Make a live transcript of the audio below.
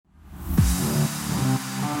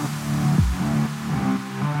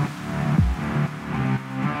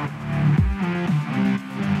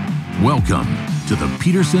Welcome to the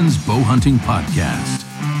Peterson's Bow Hunting Podcast.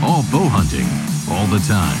 All bow hunting, all the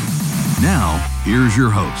time. Now, here's your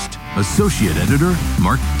host, Associate Editor,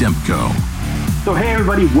 Mark Dempko. So, hey,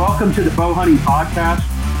 everybody, welcome to the Bow Hunting Podcast.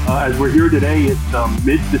 As we're here today, it's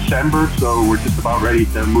mid-December, so we're just about ready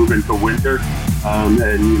to move into winter.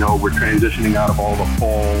 We're transitioning out of all the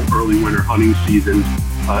fall, early winter hunting seasons.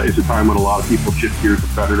 It's a time when a lot of people shift gears to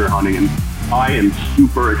predator hunting, and I am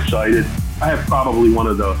super excited. I have probably one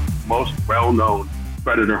of the most well-known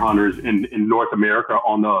predator hunters in North America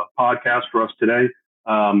on the podcast for us today.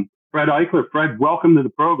 Fred Eichler. Fred, welcome to the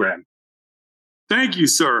program. Thank you,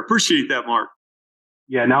 sir. Appreciate that, Mark.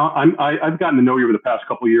 Yeah, now I've gotten to know you over the past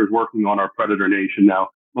couple of years working on our Predator Nation. Now,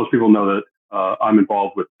 most people know that I'm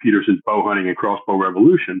involved with Peterson's Bow Hunting and Crossbow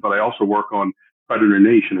Revolution, but I also work on Predator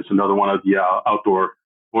Nation. It's another one of the outdoor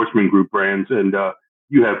sportsman group brands, and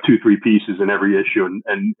you have 2-3 pieces in every issue,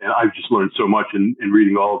 and I've just learned so much in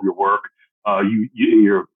reading all of your work. You in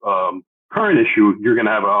your current issue, you're going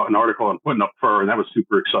to have an article on putting up fur, and that was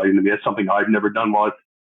super exciting to me. That's something I've never done while I've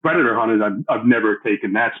predator hunted. I've never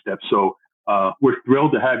taken that step, so we're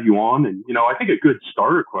thrilled to have you on. And I think a good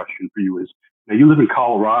starter question for you is: you live in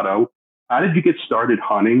Colorado. How did you get started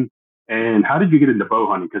hunting, and how did you get into bow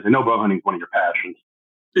hunting? Because I know bow hunting is one of your passions.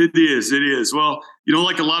 It is. Well,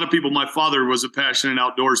 like a lot of people, my father was a passionate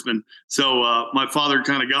outdoorsman. So my father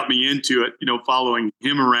kind of got me into it, following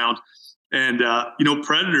him around. And,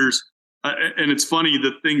 predators, and it's funny,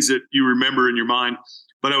 the things that you remember in your mind,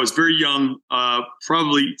 but I was very young,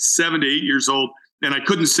 probably 7 to 8 years old, and I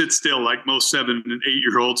couldn't sit still like most 7 and 8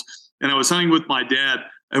 year olds. And I was hunting with my dad,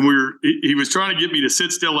 and he was trying to get me to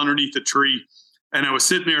sit still underneath a tree. And I was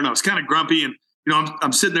sitting there and I was kind of grumpy, and,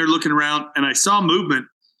 I'm sitting there looking around, and I saw movement.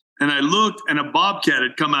 And I looked, and a bobcat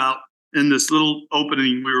had come out in this little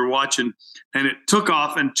opening we were watching, and it took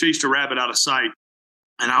off and chased a rabbit out of sight.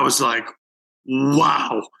 And I was like,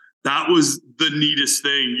 wow, that was the neatest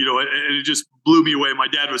thing, and it just blew me away. My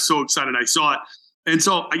dad was so excited I saw it. And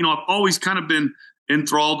so, I've always kind of been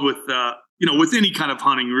enthralled with, with any kind of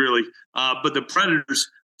hunting, really. But the predators,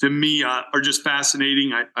 to me, are just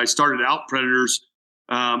fascinating. I started out predators,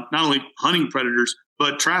 not only hunting predators,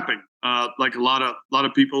 but trapping. Like a lot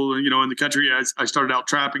of people, in the country, I started out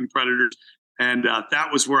trapping predators, and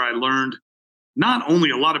that was where I learned not only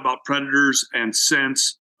a lot about predators and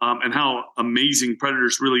scents, and how amazing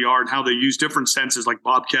predators really are, and how they use different senses. Like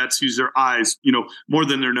bobcats use their eyes, more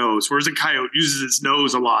than their nose, whereas a coyote uses its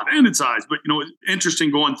nose a lot and its eyes. But interesting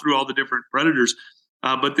going through all the different predators,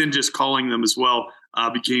 but then just calling them as well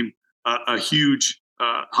became a huge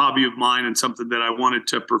hobby of mine, and something that I wanted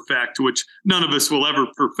to perfect, which none of us will ever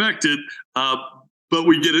perfect it. But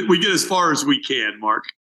we get as far as we can, Mark.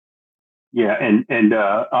 Yeah. And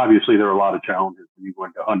obviously there are a lot of challenges when you go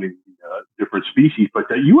into hunting different species, but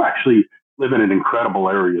you actually live in an incredible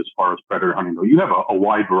area as far as predator hunting though. You have a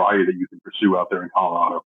wide variety that you can pursue out there in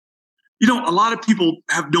Colorado. A lot of people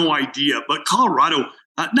have no idea, but Colorado,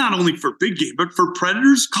 not only for big game, but for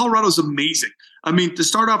predators, Colorado's amazing. I mean, to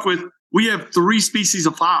start off with, we have 3 species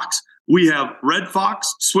of fox. We have red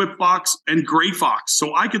fox, swift fox, and gray fox.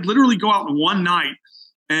 So I could literally go out in one night,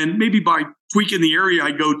 and maybe by tweaking the area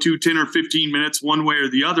I go to 10 or 15 minutes one way or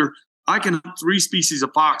the other, I can hunt 3 species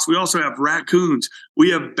of fox. We also have raccoons. We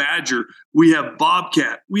have badger. We have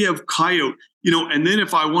bobcat. We have coyote. And then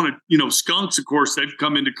if I want to, skunks, of course, they've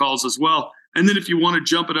come into calls as well. And then if you want to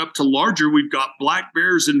jump it up to larger, we've got black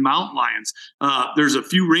bears and mountain lions. There's a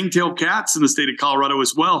few ringtail cats in the state of Colorado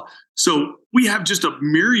as well. So we have just a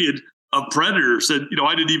myriad of predators. And,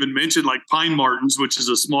 I didn't even mention like pine martens, which is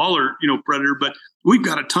a smaller, predator, but we've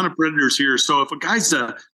got a ton of predators here. So if a guy's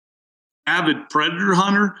a avid predator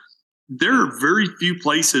hunter, there are very few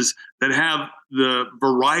places that have the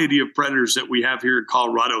variety of predators that we have here in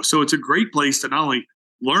Colorado. So it's a great place to not only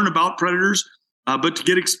learn about predators, but to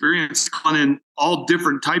get experience on all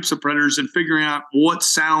different types of predators and figuring out what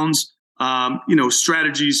sounds,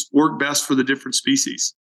 strategies work best for the different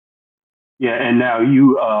species. Yeah, and now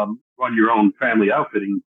you run your own family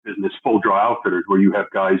outfitting business, Full Draw Outfitters, where you have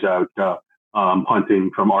guys out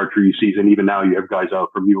hunting from archery season. Even now you have guys out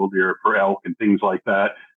for mule deer, for elk, and things like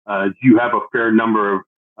that. Do you have a fair number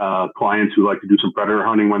of clients who like to do some predator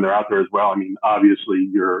hunting when they're out there as well? I mean, obviously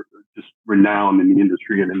you're just renowned in the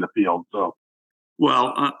industry and in the field, so.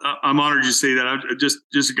 Well, I'm honored you say that. I'm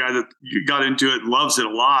just a guy that got into it and loves it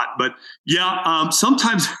a lot. But yeah,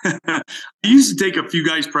 sometimes I used to take a few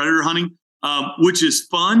guys predator hunting, which is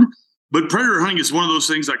fun. But predator hunting is one of those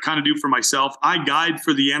things I kind of do for myself. I guide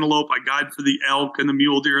for the antelope, I guide for the elk and the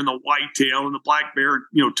mule deer and the whitetail and the black bear,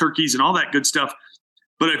 turkeys and all that good stuff.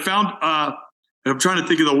 But I found, and I'm trying to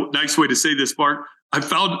think of the nice way to say this, Bart. I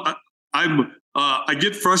found I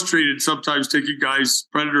get frustrated sometimes taking guys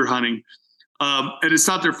predator hunting, and it's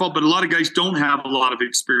not their fault, but a lot of guys don't have a lot of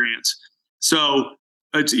experience. So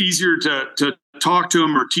it's easier to talk to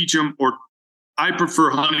them or teach them, or I prefer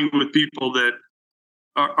hunting with people that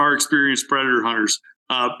are experienced predator hunters,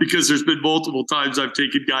 because there's been multiple times I've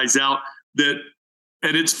taken guys out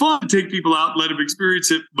and it's fun to take people out and let them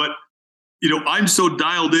experience it. But, I'm so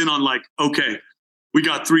dialed in on like, okay, we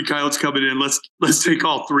got 3 coyotes coming in. Let's take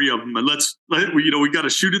all 3 of them, and we got to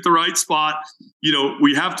shoot at the right spot.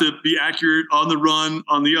 We have to be accurate on the run.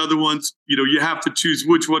 On the other ones, you have to choose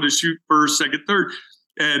which one to shoot first, second, third.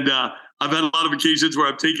 And I've had a lot of occasions where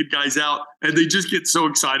I've taken guys out and they just get so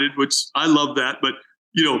excited, which I love that. But,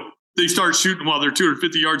 they start shooting while they're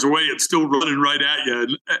 250 yards away and still running right at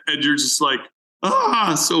you. And you're just like,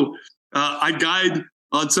 So I guide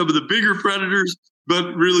on some of the bigger predators,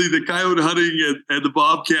 but really the coyote hunting and the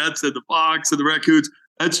bobcats and the fox and the raccoons,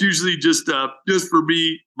 that's usually just for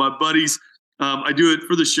me, my buddies. I do it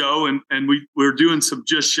for the show, and we're doing some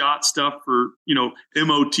just shot stuff for,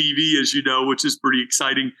 MOTV, as you know, which is pretty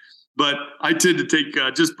exciting. But I tend to take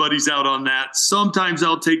just buddies out on that. Sometimes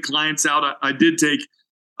I'll take clients out. I did take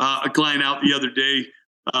a client out the other day.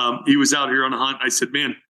 He was out here on a hunt. I said,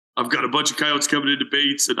 man, I've got a bunch of coyotes coming into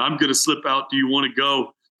Bates and I'm going to slip out. Do you want to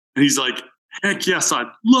go? And he's like, heck yes,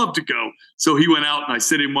 I'd love to go. So he went out and I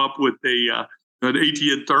set him up with an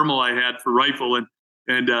ATN thermal I had for rifle,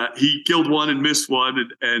 and he killed one and missed one.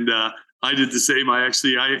 And I did the same. I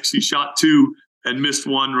actually shot 2 and missed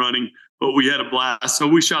 1 running, but we had a blast. So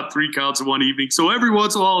we shot 3 coyotes in one evening. So every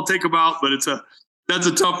once in a while I'll take them out, but that's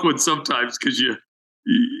a tough one sometimes, because you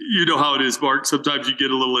know how it is, Mark. Sometimes you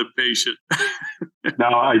get a little impatient. No,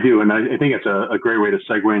 I do. And I think it's a great way to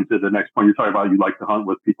segue into the next point. You're talking about you like to hunt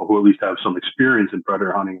with people who at least have some experience in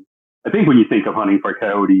predator hunting. I think when you think of hunting for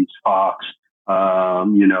coyotes, fox,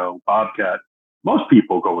 bobcat, most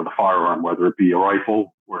people go with a firearm, whether it be a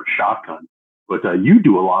rifle or a shotgun. But you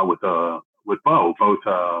do a lot with bow, both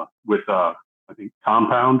with I think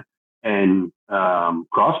compound and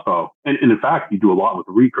crossbow. And in fact, you do a lot with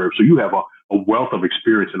the recurve. So you have a wealth of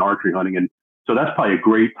experience in archery hunting. And so that's probably a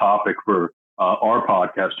great topic for our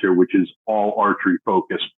podcast here, which is all archery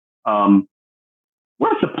focused.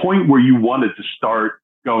 What's the point where you wanted to start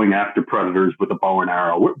going after predators with a bow and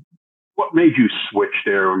arrow? What made you switch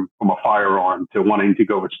there from a firearm to wanting to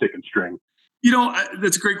go with stick and string?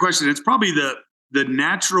 That's a great question. It's probably the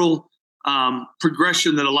natural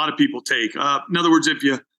progression that a lot of people take. In other words, if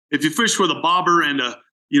you fish with a bobber and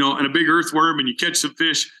a big earthworm and you catch some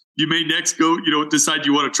fish, you may next go, decide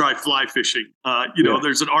you want to try fly fishing.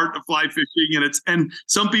 There's an art to fly fishing, and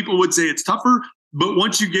some people would say it's tougher, but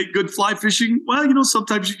once you get good fly fishing, well,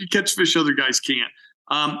 sometimes you can catch fish other guys can't.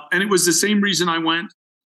 And it was the same reason I went,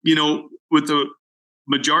 with the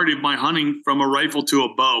majority of my hunting from a rifle to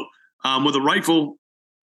a bow. With a rifle,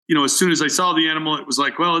 as soon as I saw the animal, it was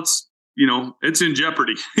like, well, it's in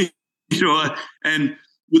jeopardy, and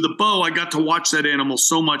with a bow, I got to watch that animal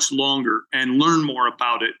so much longer and learn more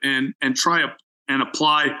about it and try and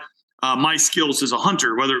apply my skills as a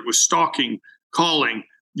hunter, whether it was stalking, calling,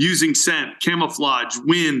 using scent, camouflage,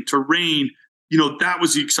 wind, terrain. That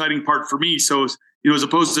was the exciting part for me. So, as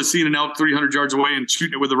opposed to seeing an elk 300 yards away and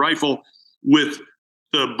shooting it with a rifle, with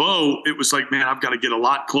the bow, it was like, man, I've got to get a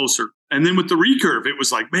lot closer. And then with the recurve, it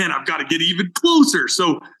was like, man, I've got to get even closer.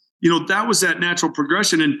 So, that was that natural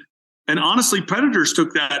progression. And honestly, predators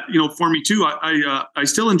took that, for me too. I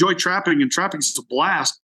still enjoy trapping, and trapping's a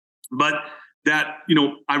blast, but that,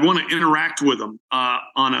 I want to interact with them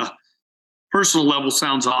on a personal level.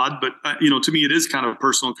 Sounds odd, but to me, it is kind of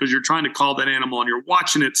personal, because you're trying to call that animal and you're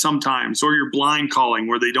watching it sometimes, or you're blind calling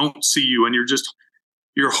where they don't see you. And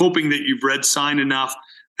you're hoping that you've read sign enough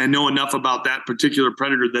and know enough about that particular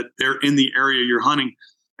predator that they're in the area you're hunting.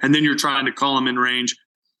 And then you're trying to call them in range.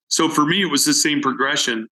 So for me, it was the same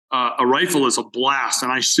progression. A rifle is a blast,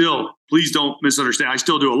 and please don't misunderstand, I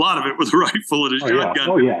still do a lot of it with a rifle and a shotgun. Yeah.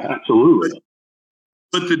 Oh yeah, absolutely.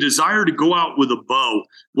 But the desire to go out with a bow,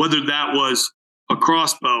 whether that was a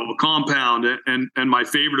crossbow, a compound, and my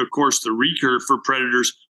favorite, of course, the recurve for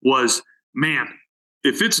predators, was, man,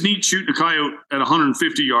 if it's neat shooting a coyote at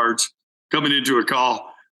 150 yards coming into a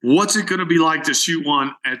call, what's it going to be like to shoot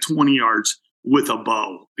one at 20 yards with a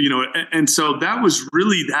bow? And so that was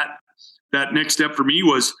really that next step for me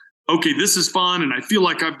was, okay, this is fun. And I feel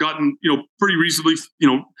like I've gotten, pretty reasonably,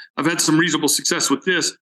 I've had some reasonable success with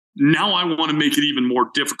this. Now I want to make it even more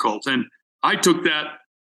difficult. And I took that,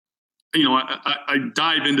 I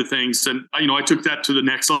dive into things, and, I took that to the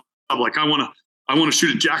next level. Like, I want to I want to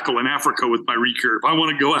shoot a jackal in Africa with my recurve. I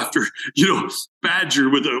want to go after, badger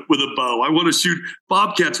with a bow. I want to shoot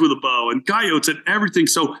bobcats with a bow and coyotes and everything.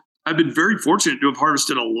 So I've been very fortunate to have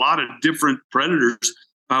harvested a lot of different predators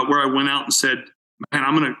where I went out and said, man,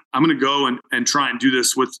 I'm gonna go and try and do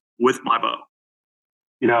this with my bow.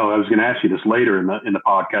 I was going to ask you this later in the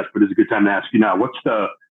podcast, but it's a good time to ask you now. What's the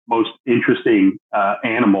most interesting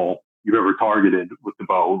animal you've ever targeted with the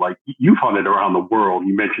bow? Like, you've hunted around the world.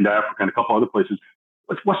 You mentioned Africa and a couple other places.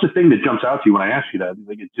 What's the thing that jumps out to you when I ask you that?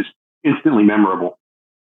 Like, it's just instantly memorable.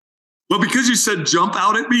 Well, because you said jump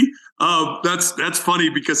out at me, that's funny,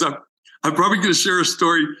 because I'm probably going to share a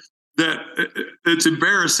story that it's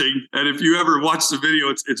embarrassing. And if you ever watch the video,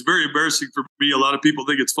 it's very embarrassing for me. A lot of people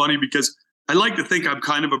think it's funny because I like to think I'm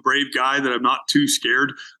kind of a brave guy, that I'm not too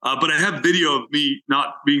scared. But I have video of me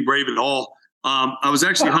not being brave at all. I was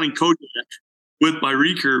actually hunting Kodiak with my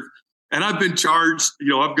recurve, and I've been charged.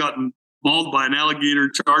 I've gotten mauled by an alligator,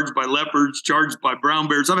 charged by leopards, charged by brown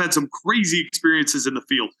bears. I've had some crazy experiences in the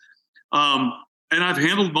field. And I've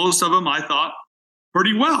handled most of them, I thought,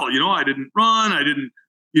 pretty well. I didn't run. I didn't,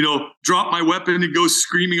 drop my weapon and go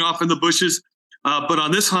screaming off in the bushes. But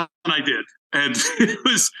on this hunt, I did. And it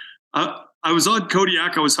was, I was on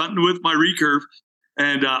Kodiak. I was hunting with my recurve,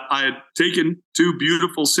 and I had taken 2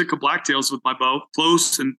 beautiful Sitka blacktails with my bow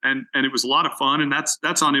close, and it was a lot of fun. And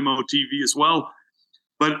that's on MOTV as well.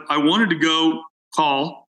 But I wanted to go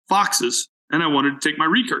call foxes, and I wanted to take my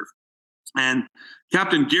recurve. And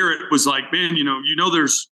Captain Garrett was like, man,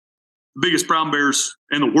 there's the biggest brown bears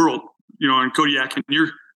in the world, in Kodiak, and you're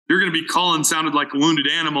going to be calling sounded like a wounded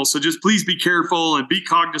animal. So just please be careful and be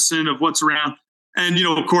cognizant of what's around. And,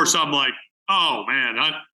 of course, I'm like, oh man,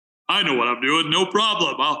 I know what I'm doing. No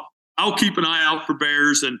problem. I'll keep an eye out for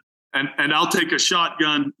bears, and I'll take a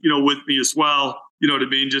shotgun, with me as well, to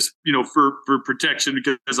be just, for protection,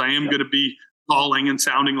 because I am going to be calling and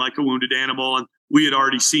sounding like a wounded animal. And we had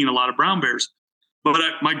already seen a lot of brown bears. But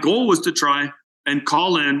my goal was to try and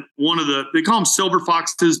call in one of they call them silver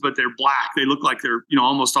foxes, but they're black. They look like they're,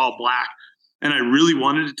 almost all black. And I really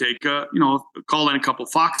wanted to take call in a couple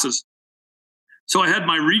foxes. So I had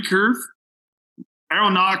my recurve, arrow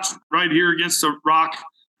nocked right here against a rock,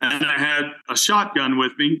 and I had a shotgun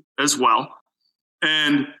with me as well.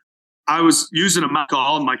 And I was using a mount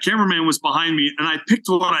call, and my cameraman was behind me, and I picked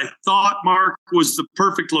what I thought, Mark, was the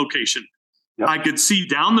perfect location. Yep. I could see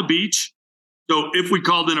down the beach. So if we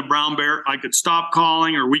called in a brown bear, I could stop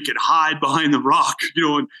calling, or we could hide behind the rock,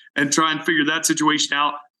 and try and figure that situation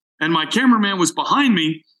out. And my cameraman was behind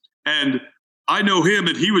me, and I know him,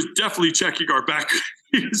 and he was definitely checking our back.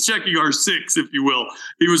 He was checking our 6, if you will.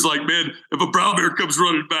 He was like, man, if a brown bear comes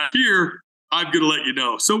running back here, I'm going to let you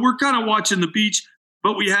know. So we're kind of watching the beach,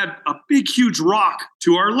 but we had a big, huge rock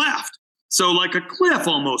to our left. So like a cliff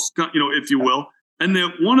almost, if you will. And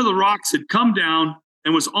then one of the rocks had come down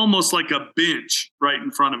and was almost like a bench right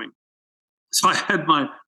in front of me. So I had my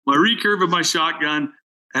recurve and my shotgun,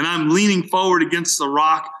 and I'm leaning forward against the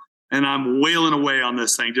rock, and I'm wailing away on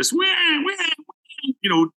this thing, just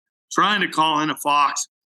trying to call in a fox.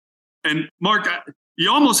 And Mark, you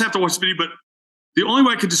almost have to watch the video, but the only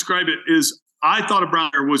way I could describe it is I thought a brown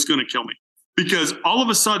bear was going to kill me, because all of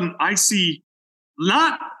a sudden I see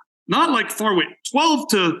not like far away,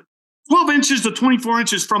 12 inches to 24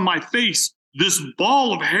 inches from my face, this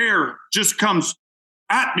ball of hair just comes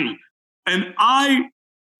at me. And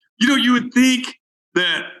you would think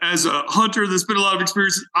that as a hunter that's been a lot of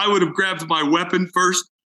experience, I would have grabbed my weapon first.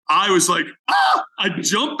 I was like, I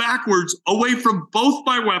jumped backwards away from both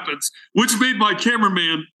my weapons, which made my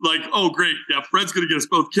cameraman like, oh, great. Yeah, Fred's going to get us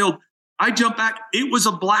both killed. I jumped back. It was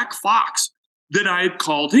a black fox that I had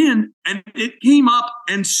called in, and it came up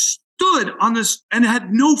and stood on this and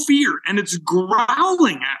had no fear, and it's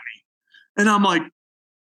growling at me. And I'm like,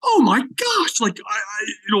 oh my gosh. Like,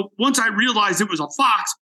 once I realized it was a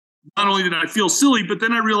fox, not only did I feel silly, but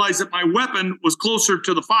then I realized that my weapon was closer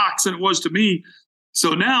to the fox than it was to me.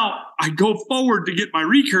 So now I go forward to get my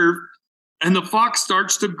recurve, and the fox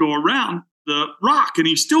starts to go around the rock, and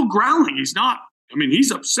he's still growling. He's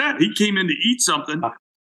upset. He came in to eat something.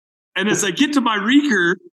 And as I get to my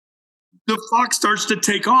recurve, the fox starts to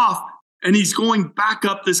take off, and he's going back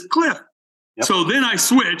up this cliff. Yep. So then I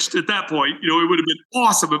switched at that point. It would have been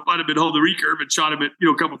awesome if I'd have been holding the recurve and shot him at,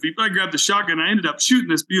 a couple of feet. But I grabbed the shotgun, and I ended up shooting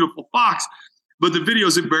this beautiful fox. But the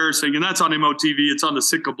video's embarrassing, and that's on MOTV. It's on the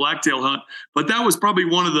Sitka blacktail hunt. But that was probably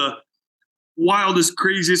one of the wildest,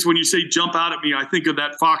 craziest. When you say jump out at me, I think of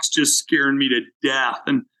that fox just scaring me to death.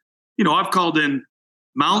 And, I've called in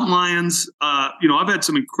mountain lions. I've had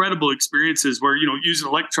some incredible experiences where, using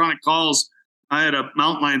electronic calls, I had a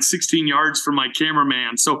mountain lion 16 yards from my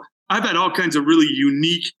cameraman. So I've had all kinds of really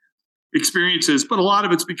unique experiences, but a lot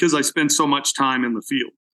of it's because I spend so much time in the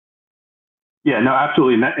field. Yeah, no,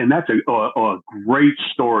 absolutely. And that's a great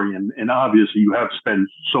story. And obviously you have spent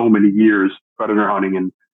so many years predator hunting.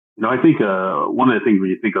 And, I think one of the things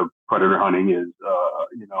when you think of predator hunting is,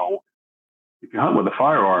 if you hunt with a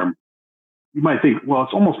firearm, you might think, well,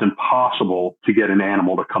 it's almost impossible to get an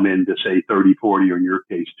animal to come in to say 30, 40, or in your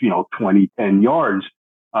case, 20, 10 yards.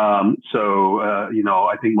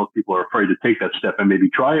 I think most people are afraid to take that step and maybe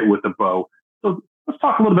try it with a bow. So let's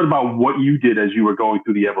talk a little bit about what you did as you were going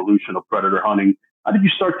through the evolution of predator hunting. How did you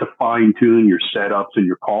start to fine tune your setups and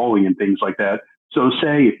your calling and things like that? So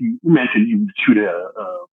say if you mentioned you shoot a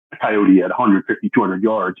coyote at 150, 200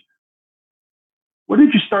 yards, what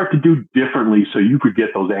did you start to do differently so you could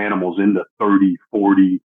get those animals into 30,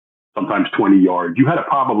 40, sometimes 20 yards? You had to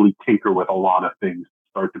probably tinker with a lot of things to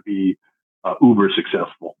start to be uber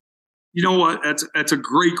successful. You know what? That's a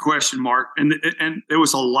great question, Mark. And there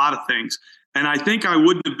was a lot of things. And I think I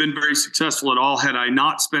wouldn't have been very successful at all had I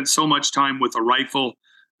not spent so much time with a rifle,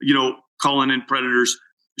 calling in predators,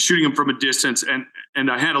 shooting them from a distance.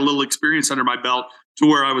 And I had a little experience under my belt to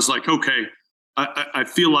where I was like, okay, I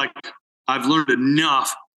feel like I've learned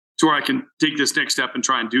enough to where I can take this next step and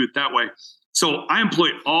try and do it that way. So I employ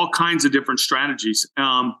all kinds of different strategies.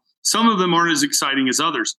 Some of them aren't as exciting as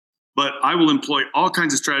others, but I will employ all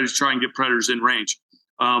kinds of strategies to try and get predators in range.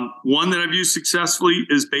 One that I've used successfully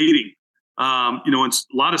is baiting. In a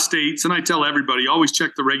lot of states, and I tell everybody, always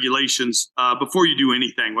check the regulations before you do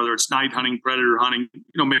anything, whether it's night hunting, predator hunting,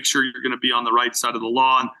 make sure you're going to be on the right side of the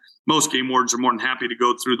law. And most game wardens are more than happy to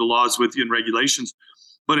go through the laws with you and regulations.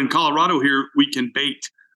 But in Colorado here, we can bait,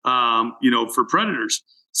 for predators.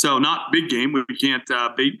 So not big game. We can't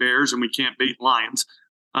bait bears and we can't bait lions,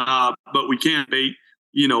 but we can bait,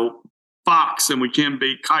 fox, and we can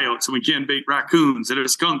bait coyotes, and we can bait raccoons. And if a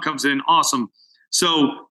skunk comes in, awesome.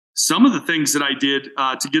 So some of the things that I did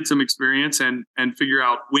to get some experience and figure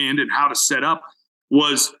out wind and how to set up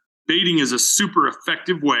was baiting is a super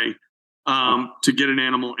effective way to get an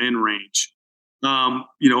animal in range,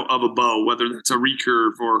 of a bow, whether that's a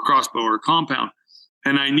recurve or a crossbow or a compound.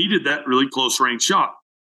 And I needed that really close range shot.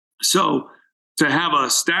 So to have a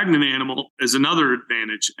stagnant animal is another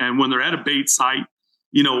advantage. And when they're at a bait site,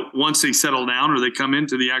 once they settle down or they come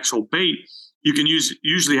into the actual bait, you can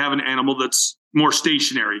usually have an animal that's more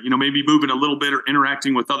stationary, maybe moving a little bit or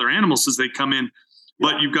interacting with other animals as they come in,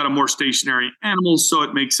 but you've got a more stationary animal. So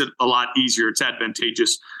it makes it a lot easier. It's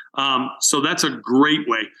advantageous. So that's a great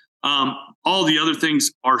way. All the other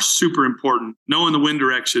things are super important. Knowing the wind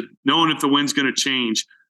direction, knowing if the wind's going to change.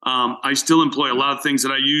 I still employ a lot of things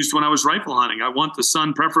that I used when I was rifle hunting. I want the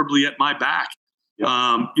sun preferably at my back. Yep.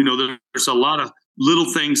 There's a lot of little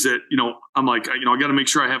things that, I'm like, I got to make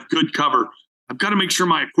sure I have good cover. I've got to make sure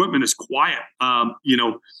my equipment is quiet.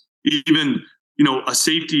 Even a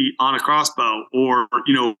safety on a crossbow, or,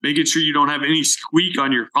 making sure you don't have any squeak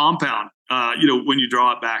on your compound, when you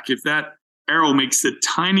draw it back. If that arrow makes the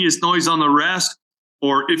tiniest noise on the rest,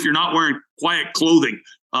 or if you're not wearing quiet clothing,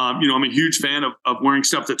 I'm a huge fan of wearing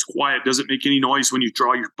stuff that's quiet, doesn't make any noise when you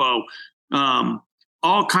draw your bow.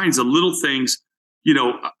 All kinds of little things,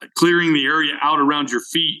 clearing the area out around your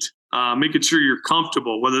feet, making sure you're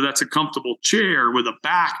comfortable, whether that's a comfortable chair with a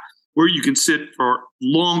back where you can sit for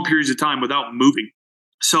long periods of time without moving.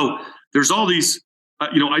 So there's all these,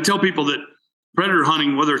 I tell people that predator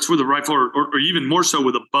hunting, whether it's with a rifle or even more so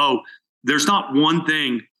with a bow, there's not one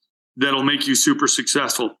thing that'll make you super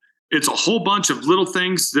successful. It's a whole bunch of little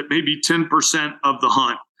things that may be 10% of the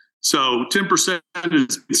hunt. So 10%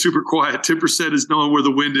 is super quiet. 10% is knowing where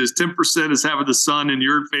the wind is. 10% is having the sun in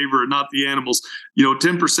your favor and not the animals.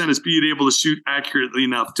 10% is being able to shoot accurately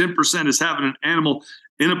enough. 10% is having an animal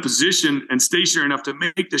in a position and stationary enough to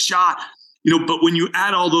make the shot. But when you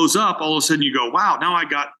add all those up, all of a sudden you go, wow, now I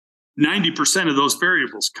got 90% of those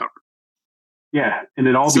variables covered. Yeah, and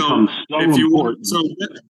it all becomes so important.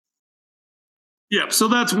 So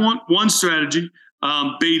that's one strategy,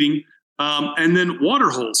 baiting. And then water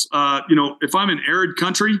holes. If I'm in arid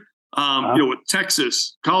country, with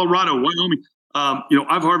Texas, Colorado, Wyoming,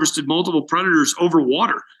 I've harvested multiple predators over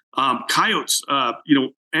water. Coyotes,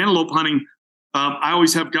 antelope hunting. I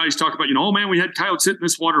always have guys talk about, oh man, we had coyotes hitting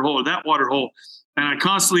this water hole or that water hole. And I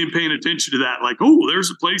constantly am paying attention to that. Like, oh, there's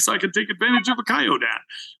a place I could take advantage of a coyote at.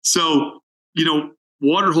 So,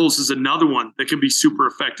 water holes is another one that can be super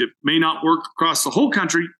effective. May not work across the whole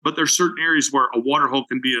country, but there's certain areas where a water hole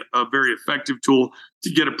can be a very effective tool to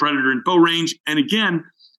get a predator in bow range. And again,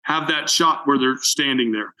 have that shot where they're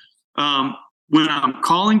standing there. When I'm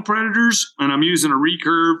calling predators and I'm using a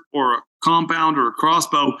recurve or a compound or a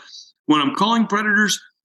crossbow, when I'm calling predators,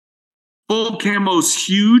 full camo's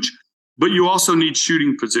huge, but you also need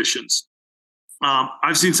shooting positions.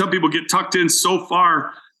 I've seen some people get tucked in so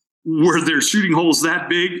far where their shooting hole's that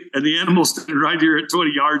big and the animal's standing right here at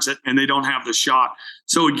 20 yards and they don't have the shot.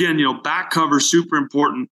 So again, back cover, super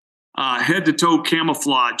important, head to toe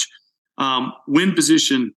camouflage, wind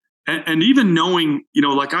position, and even knowing,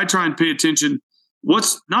 like I try and pay attention,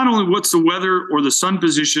 not only what's the weather or the sun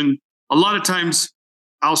position. A lot of times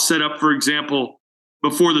I'll set up, for example,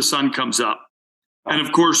 before the sun comes up. And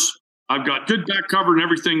of course I've got good back cover and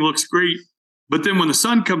everything looks great. But then when the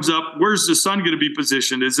sun comes up, where's the sun going to be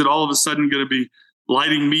positioned? Is it all of a sudden going to be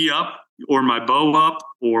lighting me up or my bow up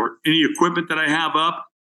or any equipment that I have up?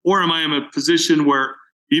 Or am I in a position where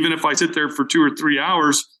even if I sit there for 2 or 3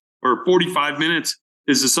 hours or 45 minutes,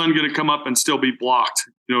 is the sun going to come up and still be blocked?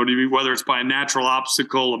 You know what I mean? Whether it's by a natural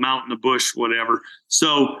obstacle, a mountain, a bush, whatever.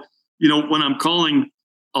 So, when I'm calling,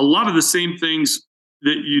 a lot of the same things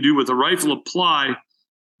that you do with a rifle apply,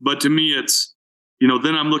 but to me it's,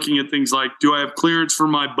 then I'm looking at things like, do I have clearance for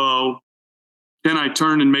my bow? Can I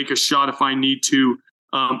turn and make a shot if I need to?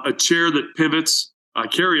 A chair that pivots. I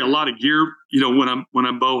carry a lot of gear, when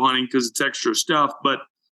I'm bow hunting because it's extra stuff. But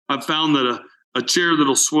I've found that a chair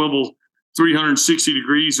that'll swivel 360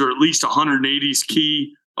 degrees or at least 180's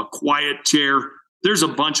key, a quiet chair. There's a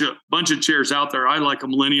bunch of chairs out there. I like a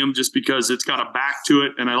Millennium just because it's got a back to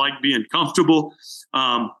it and I like being comfortable.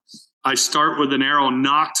 I start with an arrow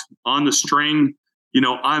knocked on the string.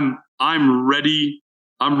 I'm ready.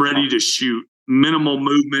 I'm ready to shoot. Minimal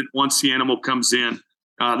movement once the animal comes in.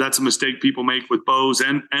 That's a mistake people make with bows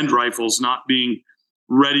and rifles, not being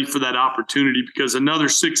ready for that opportunity because another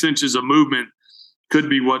 6 inches of movement could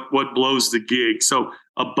be what blows the gig. So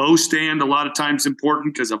a bow stand a lot of times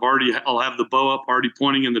important because I'll have the bow up already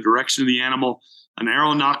pointing in the direction of the animal. An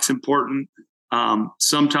arrow knock's important.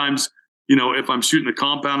 Sometimes, if I'm shooting the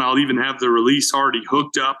compound, I'll even have the release already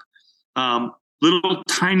hooked up. Little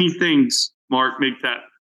tiny things, Mark, make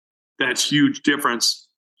that huge difference.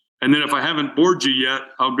 And then if I haven't bored you yet,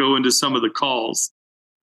 I'll go into some of the calls.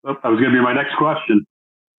 That was going to be my next question.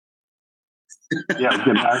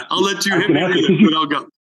 Yeah, I'll let you hit me with it, but I'll go.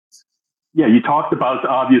 Yeah, you talked about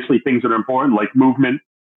obviously things that are important like movement,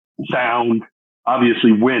 sound,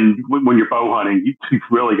 obviously wind. When you're bow hunting, you've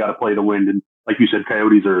really got to play the wind. And like you said,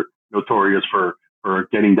 coyotes are notorious for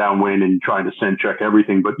getting downwind and trying to scent check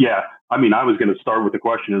everything. But yeah, I was going to start with the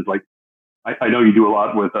question is like, I know you do a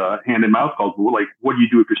lot with hand and mouth calls, but like, what do you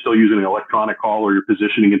do if you're still using an electronic call or your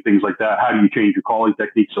positioning and things like that? How do you change your calling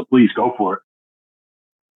technique? So please go for it.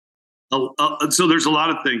 So there's a lot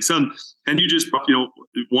of things. And you just,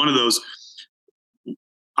 one of those,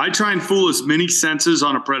 I try and fool as many senses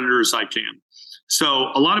on a predator as I can. So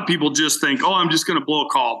a lot of people just think, I'm just going to blow a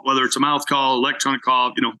call, whether it's a mouth call, electronic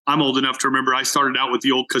call. I'm old enough to remember I started out with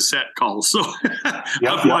the old cassette calls. So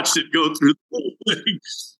I've watched it go through the whole thing.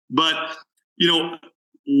 But,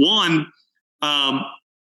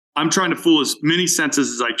 I'm trying to fool as many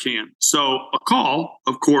senses as I can. So a call,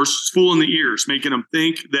 of course, is fooling the ears, making them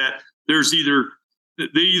think that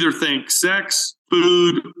they either think sex,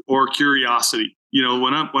 food, or curiosity.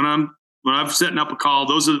 When I'm setting up a call,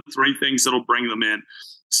 those are the three things that'll bring them in.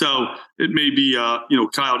 So it may be,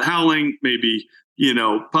 coyote howling, maybe,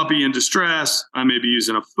 puppy in distress. I may be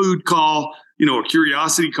using a food call, a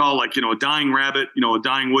curiosity call, like, a dying rabbit, a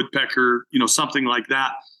dying woodpecker, something like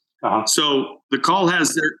that. Uh-huh. So the call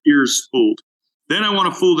has their ears fooled. Then I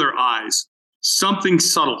want to fool their eyes. Something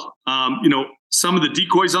subtle. Some of the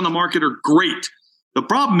decoys on the market are great. The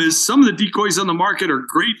problem is some of the decoys on the market are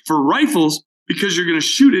great for rifles because you're going to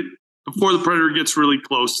shoot it before the predator gets really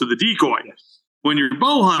close to the decoy. When you're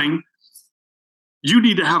bow hunting, you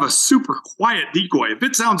need to have a super quiet decoy. If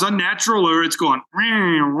it sounds unnatural or it's going,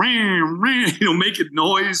 making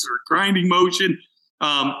noise or grinding motion,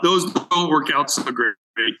 those don't work out so great.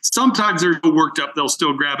 Sometimes they're worked up, they'll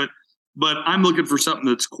still grab it, but I'm looking for something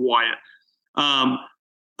that's quiet.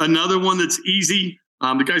 Another one that's easy,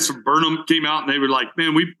 the guys from Burnham came out and they were like,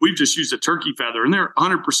 man, we've just used a turkey feather, and they're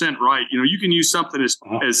 100% right. You can use something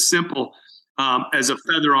as simple as a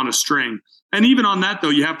feather on a string. And even on that, though,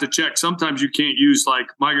 you have to check. Sometimes you can't use like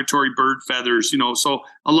migratory bird feathers, so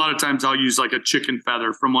a lot of times I'll use like a chicken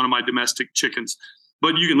feather from one of my domestic chickens.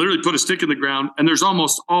 But you can literally put a stick in the ground and there's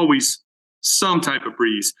almost always some type of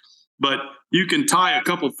breeze. But you can tie a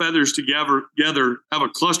couple feathers together, have a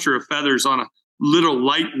cluster of feathers on a little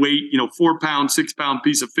lightweight, 4-pound, 6-pound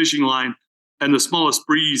piece of fishing line, and the smallest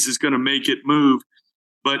breeze is going to make it move.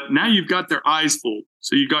 But now you've got their eyes fooled.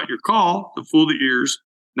 So you got your call to fool the ears.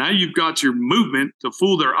 Now you've got your movement to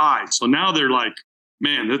fool their eyes. So now they're like,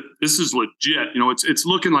 man, this is legit. It's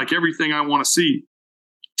looking like everything I want to see.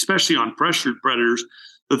 especially on pressured predators.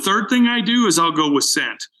 The third thing I do is I'll go with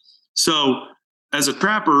scent. So as a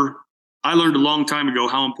trapper, I learned a long time ago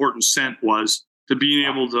how important scent was to being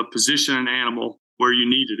able to position an animal where you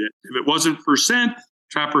needed it. If it wasn't for scent,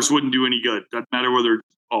 trappers wouldn't do any good. Doesn't matter whether it's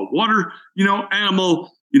a water,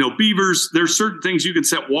 animal, beavers. There's certain things you can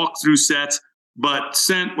set walk-through sets, but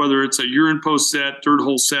scent, whether it's a urine post set, dirt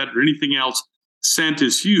hole set, or anything else, scent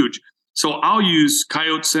is huge. So I'll use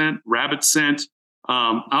coyote scent, rabbit scent.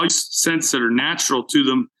 I'll use scents that are natural to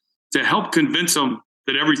them to help convince them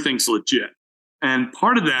that everything's legit. And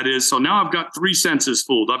part of that is, so now I've got 3 senses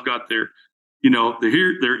fooled. I've got their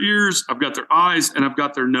ears, I've got their eyes, and I've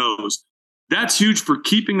got their nose. That's huge for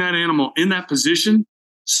keeping that animal in that position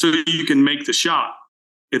so you can make the shot.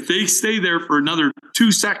 If they stay there for another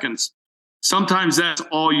 2 seconds, sometimes that's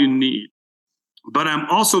all you need. But I'm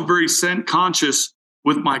also very scent conscious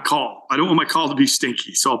with my call. I don't want my call to be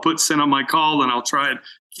stinky. So I'll put scent on my call and I'll try and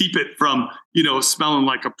keep it from, smelling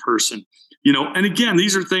like a person. And again,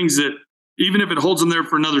 these are things that even if it holds them there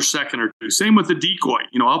for another second or two, same with the decoy,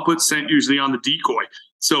 I'll put scent usually on the decoy.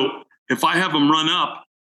 So if I have them run up,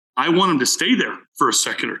 I want them to stay there for a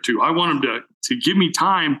second or two. I want them to give me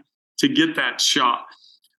time to get that shot.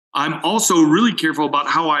 I'm also really careful about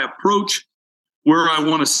how I approach where I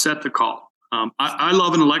want to set the call. I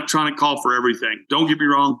love an electronic call for everything. Don't get me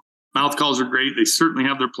wrong. Mouth calls are great. They certainly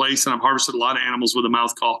have their place, and I've harvested a lot of animals with a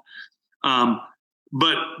mouth call.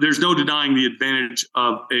 But there's no denying the advantage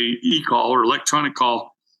of a e-call or electronic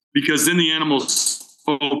call, because then the animal's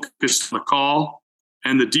focused on the call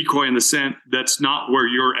and the decoy and the scent. That's not where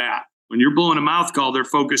you're at. When you're blowing a mouth call, they're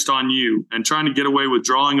focused on you and trying to get away with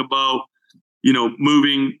drawing a bow,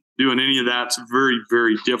 moving, doing any of that's very,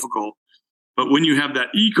 very difficult. But when you have that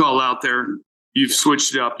e-call out there, you've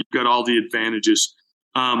switched it up. You've got all the advantages.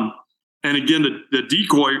 And again, the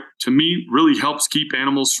decoy, to me, really helps keep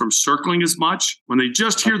animals from circling as much. When they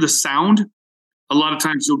just hear the sound, a lot of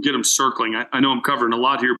times you'll get them circling. I know I'm covering a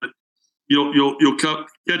lot here, but you'll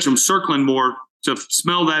catch them circling more to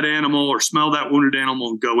smell that animal or smell that wounded animal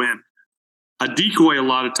and go in. A decoy, a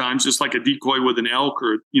lot of times, just like a decoy with an elk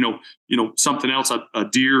or something else, a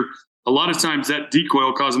deer. A lot of times that decoy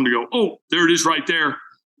will cause them to go, oh, there it is right there.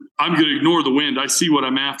 I'm going to ignore the wind. I see what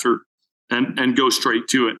I'm after and go straight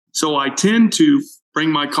to it. So I tend to bring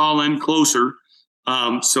my call in closer.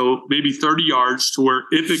 So maybe 30 yards to where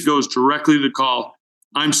if it goes directly to the call,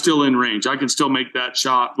 I'm still in range. I can still make that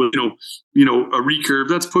shot with, a recurve.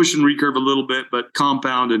 That's pushing recurve a little bit, but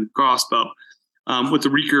compound and crossbow. With the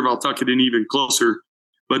recurve, I'll tuck it in even closer.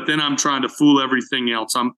 But then I'm trying to fool everything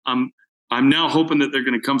else. I'm now hoping that they're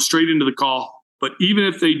going to come straight into the call. But even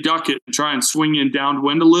if they duck it and try and swing in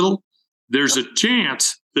downwind a little, there's a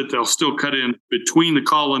chance that they'll still cut in between the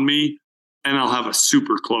call and me, and I'll have a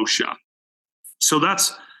super close shot. So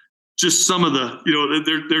that's just some of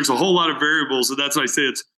the, there's a whole lot of variables. And that's why I say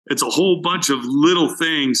it's a whole bunch of little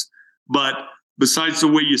things. But besides the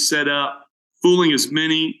way you set up, fooling as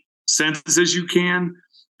many senses as you can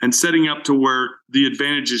and setting up to where the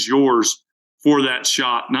advantage is yours for that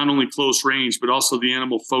shot, not only close range, but also the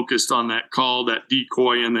animal focused on that call, that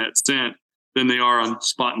decoy, and that scent than they are on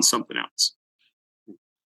spotting something else.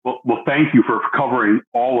 Well, thank you for covering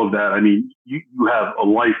all of that. I mean, you have a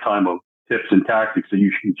lifetime of tips and tactics that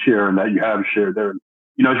you can share and that you have shared there.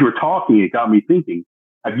 As you were talking, it got me thinking,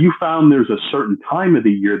 have you found there's a certain time of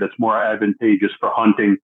the year that's more advantageous for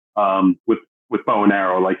hunting with bow and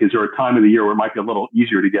arrow? Like, is there a time of the year where it might be a little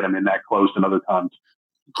easier to get them in that close than other times?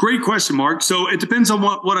 Great question, Mark. So it depends on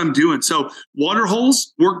what I'm doing. So water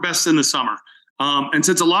holes work best in the summer. And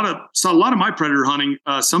since a lot of my predator hunting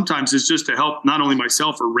sometimes is just to help not only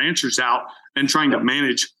myself or ranchers out and trying to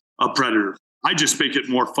manage a predator, I just make it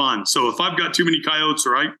more fun. So if I've got too many coyotes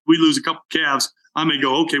or we lose a couple calves, I may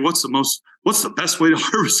go, okay, what's the best way to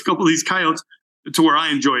harvest a couple of these coyotes to where I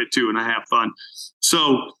enjoy it too and I have fun.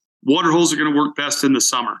 So water holes are going to work best in the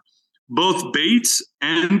summer. Both baits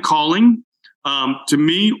and calling, to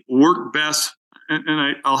me, work best.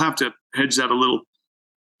 And I'll have to hedge that a little.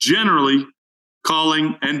 Generally,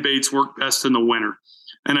 calling and baits work best in the winter.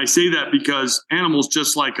 And I say that because animals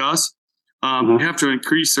just like us have to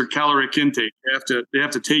increase their caloric intake. They have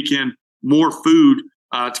to take in more food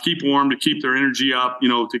to keep warm, to keep their energy up,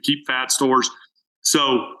 to keep fat stores.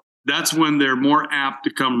 So that's when they're more apt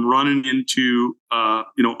to come running into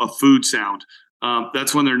a food sound.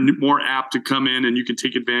 That's when they're more apt to come in and you can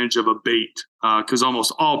take advantage of a bait because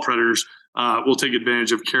almost all predators will take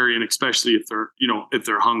advantage of carrion, especially if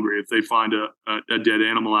they're hungry, if they find a dead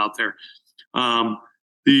animal out there.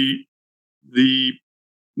 The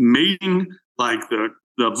mating, like the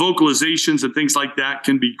the vocalizations and things like that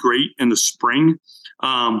can be great in the spring.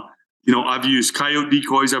 I've used coyote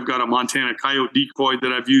decoys. I've got a Montana coyote decoy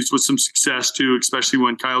that I've used with some success too, especially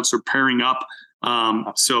when coyotes are pairing up.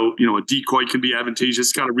 So a decoy can be advantageous.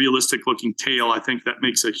 It's got a realistic looking tail. I think that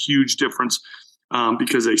makes a huge difference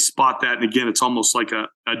because they spot that. And again, it's almost like a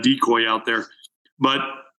decoy out there. But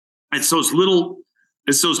it's those little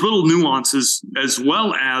nuances as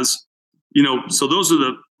well as, so those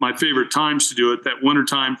are my favorite times to do it, that winter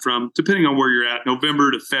time from, depending on where you're at, November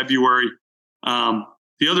to February.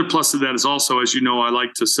 The other plus of that is also, as you know, I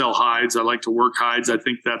like to sell hides. I like to work hides. I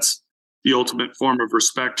think that's the ultimate form of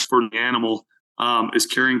respect for the animal, is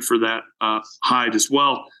caring for that hide as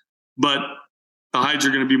well. But the hides are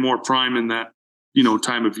going to be more prime in that,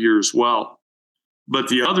 time of year as well. But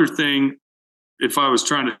the other thing, if I was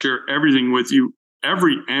trying to share everything with you,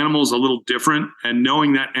 every animal is a little different, and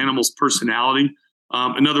knowing that animal's personality.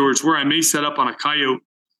 In other words, where I may set up on a coyote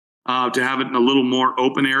to have it in a little more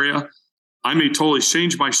open area, I may totally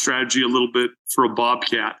change my strategy a little bit for a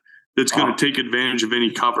bobcat that's going to take advantage of any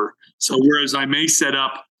cover. So whereas I may set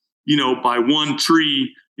up, by one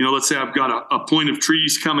tree, let's say I've got a point of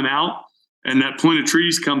trees coming out, and that point of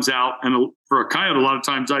trees comes out, and for a coyote, a lot of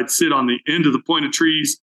times I'd sit on the end of the point of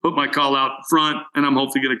trees, put my call out in front, and I'm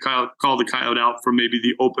hopefully going to call the coyote out from maybe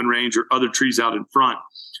the open range or other trees out in front.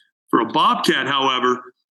 For a bobcat, however,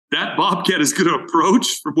 that bobcat is going to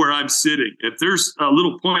approach from where I'm sitting. If there's a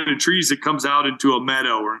little point of trees that comes out into a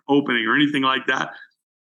meadow or an opening or anything like that,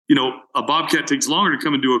 a bobcat takes longer to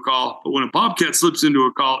come into a call. But when a bobcat slips into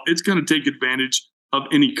a call, it's going to take advantage of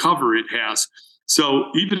any cover it has. So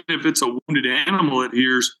even if it's a wounded animal it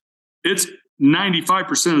hears, it's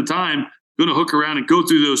 95% of the time going to hook around and go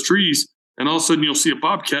through those trees. And all of a sudden you'll see a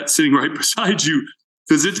bobcat sitting right beside you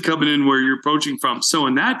because it's coming in where you're approaching from. So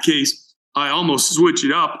in that case, I almost switch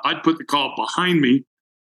it up. I'd put the call behind me.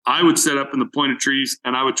 I would set up in the point of trees,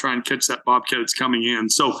 and I would try and catch that bobcat that's coming in.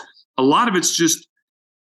 So a lot of it's just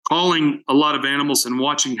calling a lot of animals and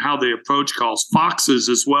watching how they approach calls. Foxes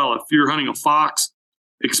as well. If you're hunting a fox,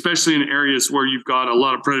 especially in areas where you've got a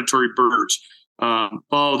lot of predatory birds,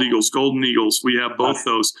 bald eagles, golden eagles, we have both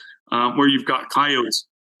those. Where you've got coyotes,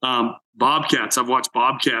 bobcats. I've watched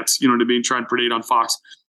bobcats, try and predate on fox.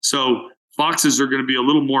 So foxes are going to be a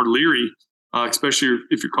little more leery, especially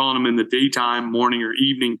if you're calling them in the daytime, morning or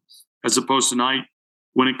evening, as opposed to night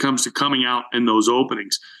when it comes to coming out in those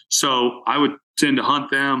openings. So I would tend to hunt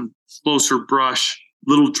them closer brush,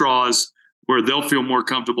 little draws where they'll feel more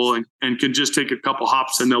comfortable and can just take a couple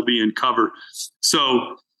hops and they'll be in cover.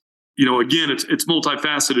 So, again, it's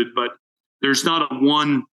multifaceted, but there's not a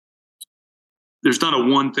one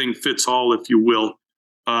thing fits all, if you will.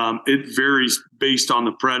 It varies based on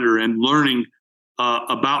the predator, and learning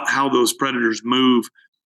about how those predators move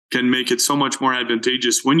can make it so much more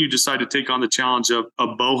advantageous when you decide to take on the challenge of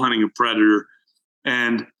bow hunting a predator.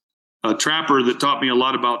 And a trapper that taught me a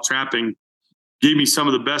lot about trapping gave me some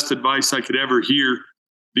of the best advice I could ever hear,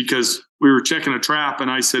 because we were checking a trap and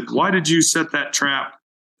I said, "Why did you set that trap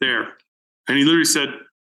there?" And he literally said,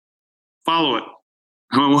 "Follow it."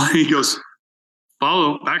 He goes,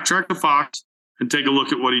 backtrack the fox and take a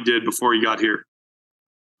look at what he did before he got here.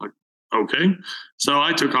 Like, okay. So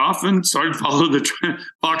I took off and started following the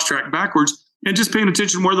fox track backwards and just paying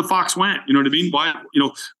attention where the fox went. You know what I mean? Why,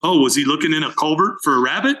 was he looking in a culvert for a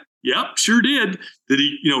rabbit? Yep, sure did. Did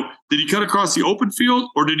he cut across the open field,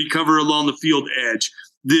 or did he cover along the field edge?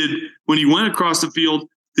 When he went across the field,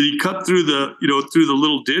 did he cut through the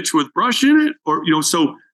little ditch with brush in it? Or,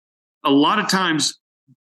 so a lot of times,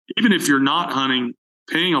 even if you're not hunting,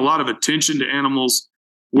 paying a lot of attention to animals,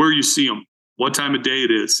 where you see them, what time of day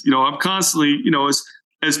it is. I'm constantly,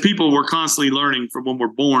 as people, we're constantly learning from when we're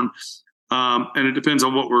born. And it depends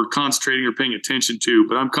on what we're concentrating or paying attention to.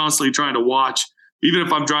 But I'm constantly trying to watch, even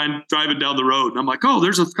if I'm driving down the road and I'm like, oh,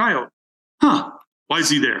 there's a coyote. Huh, why is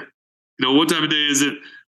he there? What time of day is it?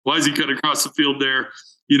 Why is he cutting across the field there?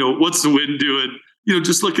 What's the wind doing?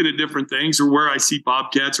 Just looking at different things, or where I see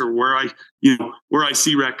bobcats, or where I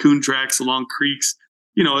see raccoon tracks along creeks.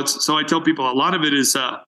 So I tell people a lot of it is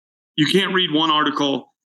you can't read one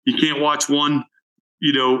article, you can't watch one,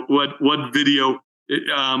 what video.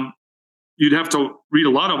 You'd have to read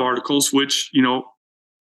a lot of articles, which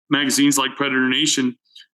magazines like Predator Nation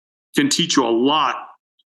can teach you a lot.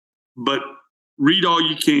 But read all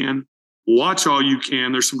you can, watch all you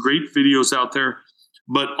can. There's some great videos out there,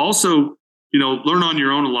 but also learn on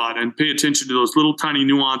your own a lot and pay attention to those little tiny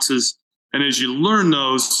nuances. And as you learn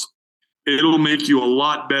those, it'll make you a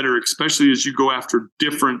lot better, especially as you go after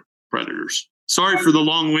different predators. sorry for the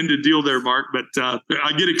long-winded deal there, Mark, but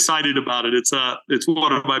I get excited about it. It's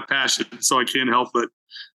one of my passions, so I can't help but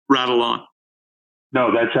rattle on. No,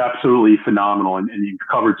 that's absolutely phenomenal, and you've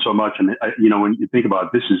covered so much. And when you think about it,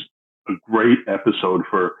 this is a great episode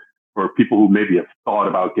for people who maybe have thought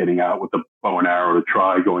about getting out with a bow and arrow to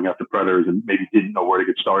try going after predators and maybe didn't know where to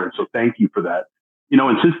get started. So thank you for that.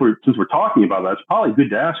 And since we're talking about that, it's probably good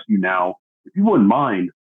to ask you now, if you wouldn't mind,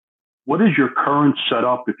 what is your current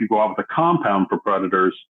setup if you go out with a compound for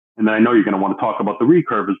predators? And then I know you're going to want to talk about the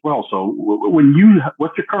recurve as well. So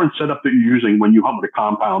what's your current setup that you're using when you hunt with a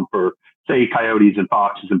compound for, say, coyotes and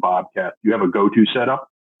foxes and bobcats? Do you have a go-to setup?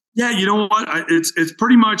 Yeah, you know what? It's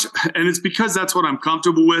pretty much, and it's because that's what I'm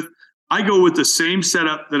comfortable with. I go with the same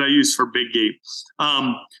setup that I use for big game.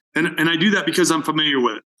 And I do that because I'm familiar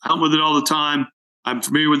with it. I hunt with it all the time. I'm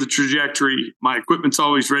familiar with the trajectory. My equipment's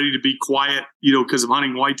always ready to be quiet, because I'm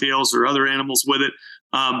hunting whitetails or other animals with it.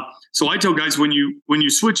 So I tell guys, when you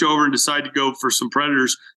switch over and decide to go for some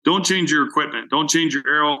predators, don't change your equipment. Don't change your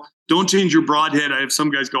arrow. Don't change your broadhead. I have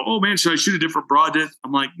some guys go, "Oh man, should I shoot a different broadhead?"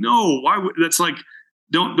 I'm like, no, why would, that's like,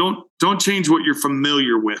 don't change what you're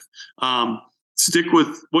familiar with. Stick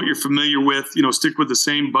with what you're familiar with, stick with the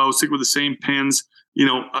same bow, stick with the same pins.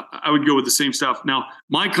 I would go with the same stuff. Now,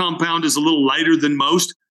 my compound is a little lighter than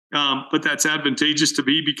most, but that's advantageous to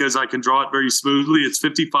me because I can draw it very smoothly. It's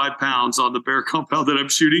 55 pounds on the bear compound that I'm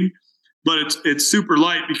shooting, but it's super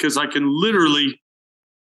light because I can literally,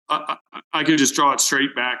 I can just draw it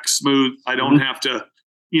straight back, smooth. I don't have to,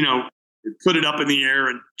 put it up in the air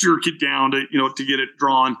and jerk it down to get it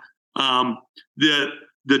drawn.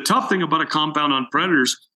 The tough thing about a compound on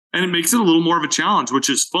predators, and it makes it a little more of a challenge, which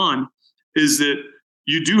is fun, is that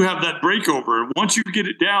you do have that breakover. And once you get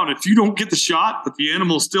it down, if you don't get the shot, but the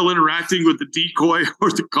animal's still interacting with the decoy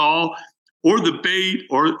or the call or the bait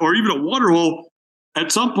or even a water hole,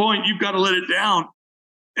 at some point you've got to let it down.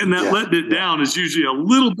 And that letting it down is usually a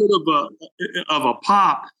little bit of a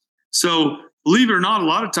pop. So believe it or not, a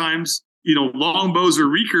lot of times, longbows or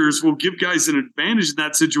recurs will give guys an advantage in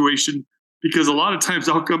that situation, because a lot of times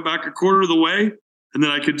I'll come back a quarter of the way and then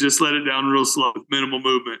I could just let it down real slow with minimal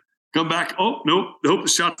movement. Come back. Oh, nope, the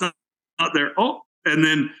shot's not there. Oh, and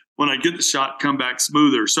then when I get the shot, come back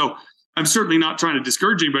smoother. So I'm certainly not trying to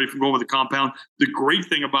discourage anybody from going with a compound. The great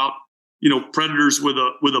thing about, predators with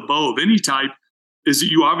a bow of any type is that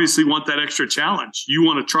you obviously want that extra challenge. You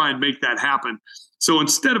want to try and make that happen. So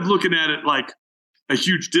instead of looking at it like a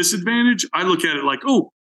huge disadvantage, I look at it like,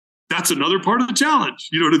 oh, that's another part of the challenge.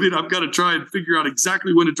 You know what I mean? I've got to try and figure out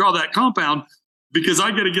exactly when to draw that compound, because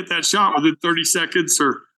I got to get that shot within 30 seconds,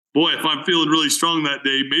 or boy, if I'm feeling really strong that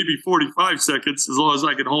day, maybe 45 seconds, as long as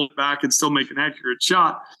I can hold it back and still make an accurate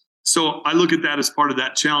shot. So I look at that as part of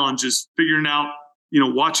that challenge, is figuring out,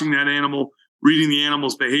 watching that animal, reading the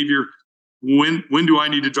animal's behavior. When do I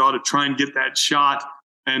need to draw to try and get that shot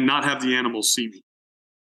and not have the animal see me?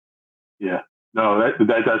 Yeah, no, that's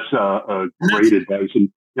great advice. And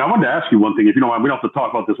I wanted to ask you one thing, if you don't mind. We don't have to talk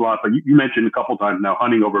about this a lot, but you mentioned a couple of times now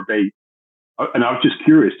hunting over bait. And I was just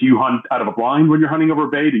curious, do you hunt out of a blind when you're hunting over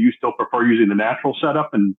bait? Do you still prefer using the natural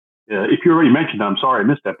setup? And if you already mentioned that, I'm sorry I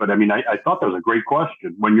missed that. But I mean, I thought that was a great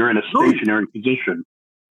question when you're in a stationary position.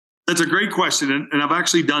 That's a great question. And I've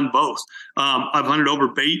actually done both. I've hunted over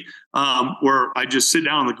bait where I just sit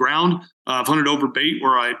down on the ground. I've hunted over bait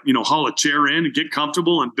where I, haul a chair in and get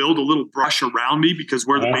comfortable and build a little brush around me, because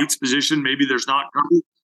where the bait's positioned, maybe there's not cover.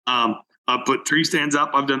 I put tree stands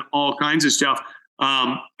up. I've done all kinds of stuff.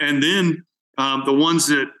 And then the ones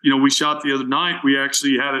that, we shot the other night, we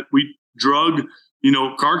actually we drug,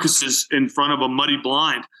 carcasses in front of a muddy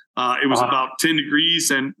blind. It was about 10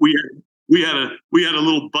 degrees, and we had a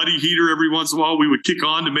little buddy heater every once in a while we would kick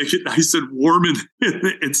on to make it nice and warm in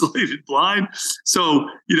the insulated blind. So,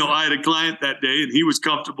 I had a client that day and he was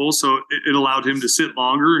comfortable, so it allowed him to sit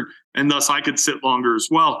longer, and thus I could sit longer as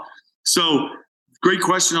well. So great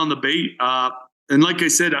question on the bait. And like I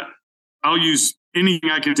said, I'll use anything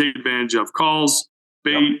I can take advantage of: calls,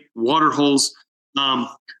 bait, water holes.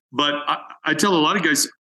 But I tell a lot of guys,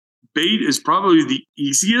 bait is probably the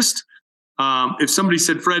easiest. If somebody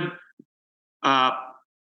said, Fred, I'm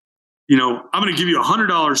going to give you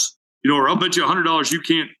 $100, or I'll bet you $100 you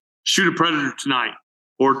can't shoot a predator tonight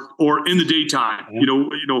or in the daytime,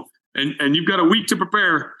 and you've got a week to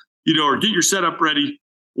prepare, or get your setup ready.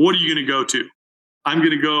 What are you going to go to? I'm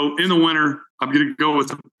going to go in the winter. I'm going to go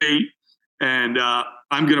with a bait, and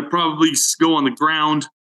I'm going to probably go on the ground.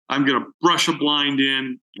 I'm going to brush a blind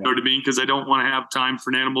in, you know what I mean? Because I don't want to have time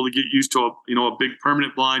for an animal to get used to a big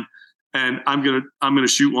permanent blind. And I'm gonna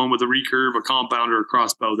shoot one with a recurve, a compounder, a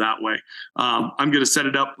crossbow that way. I'm gonna set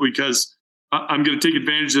it up because I'm gonna take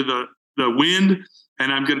advantage of the wind,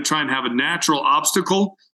 and I'm going to try and have a natural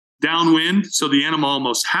obstacle downwind. So the animal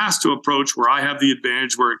almost has to approach where I have the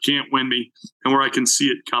advantage, where it can't wind me and where I can see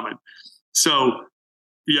it coming. So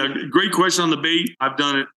yeah, great question on the bait. I've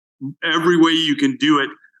done it every way you can do it.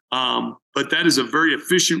 But that is a very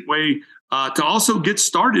efficient way to also get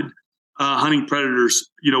started hunting predators,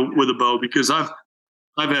 with a bow, because I've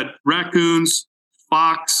had raccoons,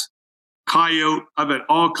 fox, coyote. I've had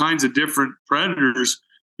all kinds of different predators,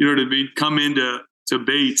 come into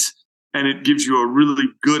baits, and it gives you a really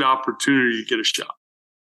good opportunity to get a shot.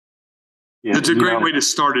 Yeah, it's a great way to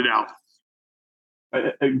start it out.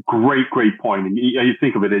 A great point. And you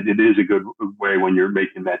think of it, it is a good way when you're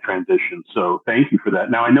making that transition. So thank you for that.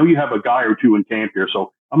 Now, I know you have a guy or two in camp here,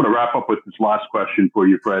 so I'm going to wrap up with this last question for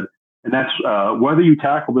you, Fred. And that's whether you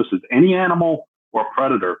tackle this as any animal or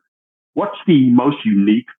predator, what's the most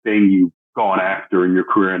unique thing you've gone after in your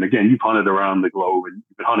career? And again, you've hunted around the globe and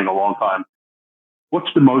you've been hunting a long time. What's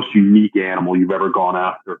the most unique animal you've ever gone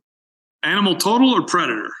after? Animal total or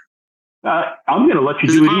predator? I'm going to let you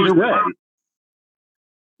do it either way.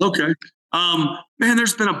 Okay. Man,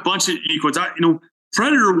 there's been a bunch of unique ones.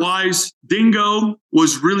 Predator-wise, dingo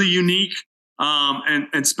was really unique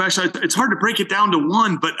and special. It's hard to break it down to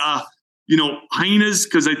one, but hyenas,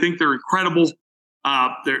 because I think they're incredible.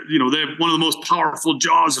 They have one of the most powerful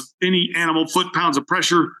jaws of any animal, foot-pounds of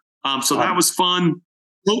pressure. So that was fun.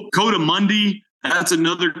 Coatimundi, that's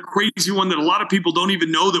another crazy one that a lot of people don't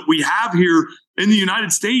even know that we have here in the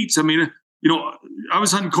United States. I mean, I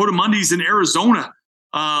was hunting coatimundis in Arizona.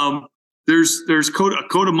 There's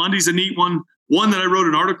coatimundi's a neat one. One that I wrote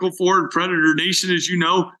an article for in Predator Nation, as you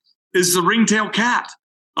know, is the ringtail cat.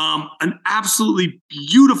 An absolutely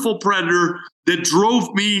beautiful predator that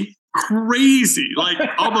drove me crazy, like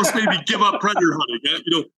almost made me give up predator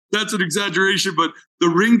hunting. That's an exaggeration, but the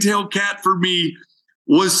ringtail cat for me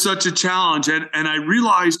was such a challenge. And I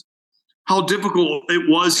realized how difficult it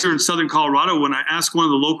was here in Southern Colorado when I asked one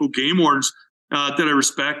of the local game wardens that I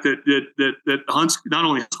respect that hunts, not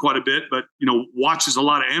only hunts quite a bit, but, watches a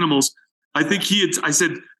lot of animals. I think I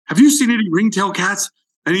said, have you seen any ringtail cats?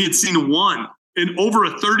 And he had seen one in over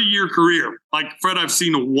a 30-year career. Like, Fred, I've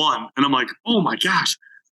seen one. And I'm like, oh my gosh.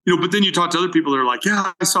 But then you talk to other people that are like,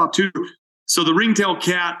 yeah, I saw two. So the ringtail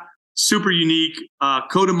cat, super unique.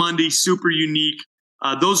 Coatimundi, super unique.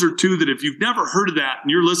 Those are two that if you've never heard of that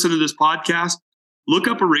and you're listening to this podcast, look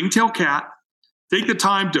up a ringtail cat. Take the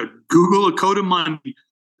time to Google a coatimundi.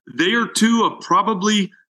 They are two of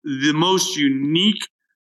probably the most unique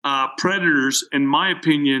predators, in my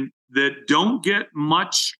opinion, that don't get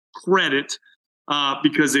much credit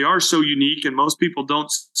because they are so unique, and most people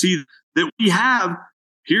don't see that we have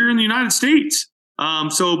here in the United States.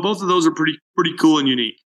 So both of those are pretty cool and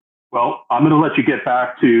unique. Well, I'm going to let you get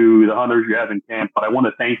back to the hunters you have in camp, but I want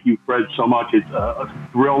to thank you, Fred, so much. It's a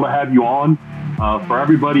thrill to have you on. For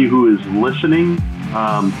everybody who is listening,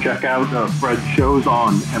 check out Fred's shows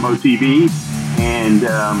on MOTV, and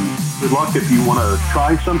good luck if you want to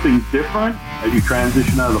try something different as you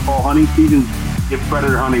transition out of the fall hunting season. Give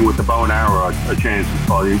predator hunting with the bow and arrow a chance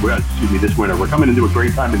this winter. We're coming into a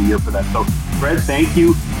great time of the year for that. So, Fred, thank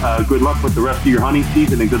you. Good luck with the rest of your hunting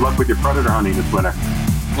season, and good luck with your predator hunting this winter.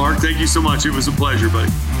 Mark, thank you so much. It was a pleasure, buddy.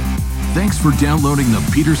 Thanks for downloading the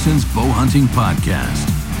Peterson's Bow Hunting Podcast.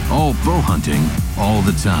 All bow hunting, all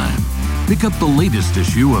the time. Pick up the latest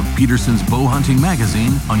issue of Peterson's Bow Hunting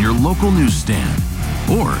Magazine on your local newsstand,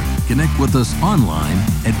 or connect with us online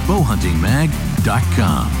at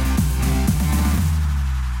bowhuntingmag.com.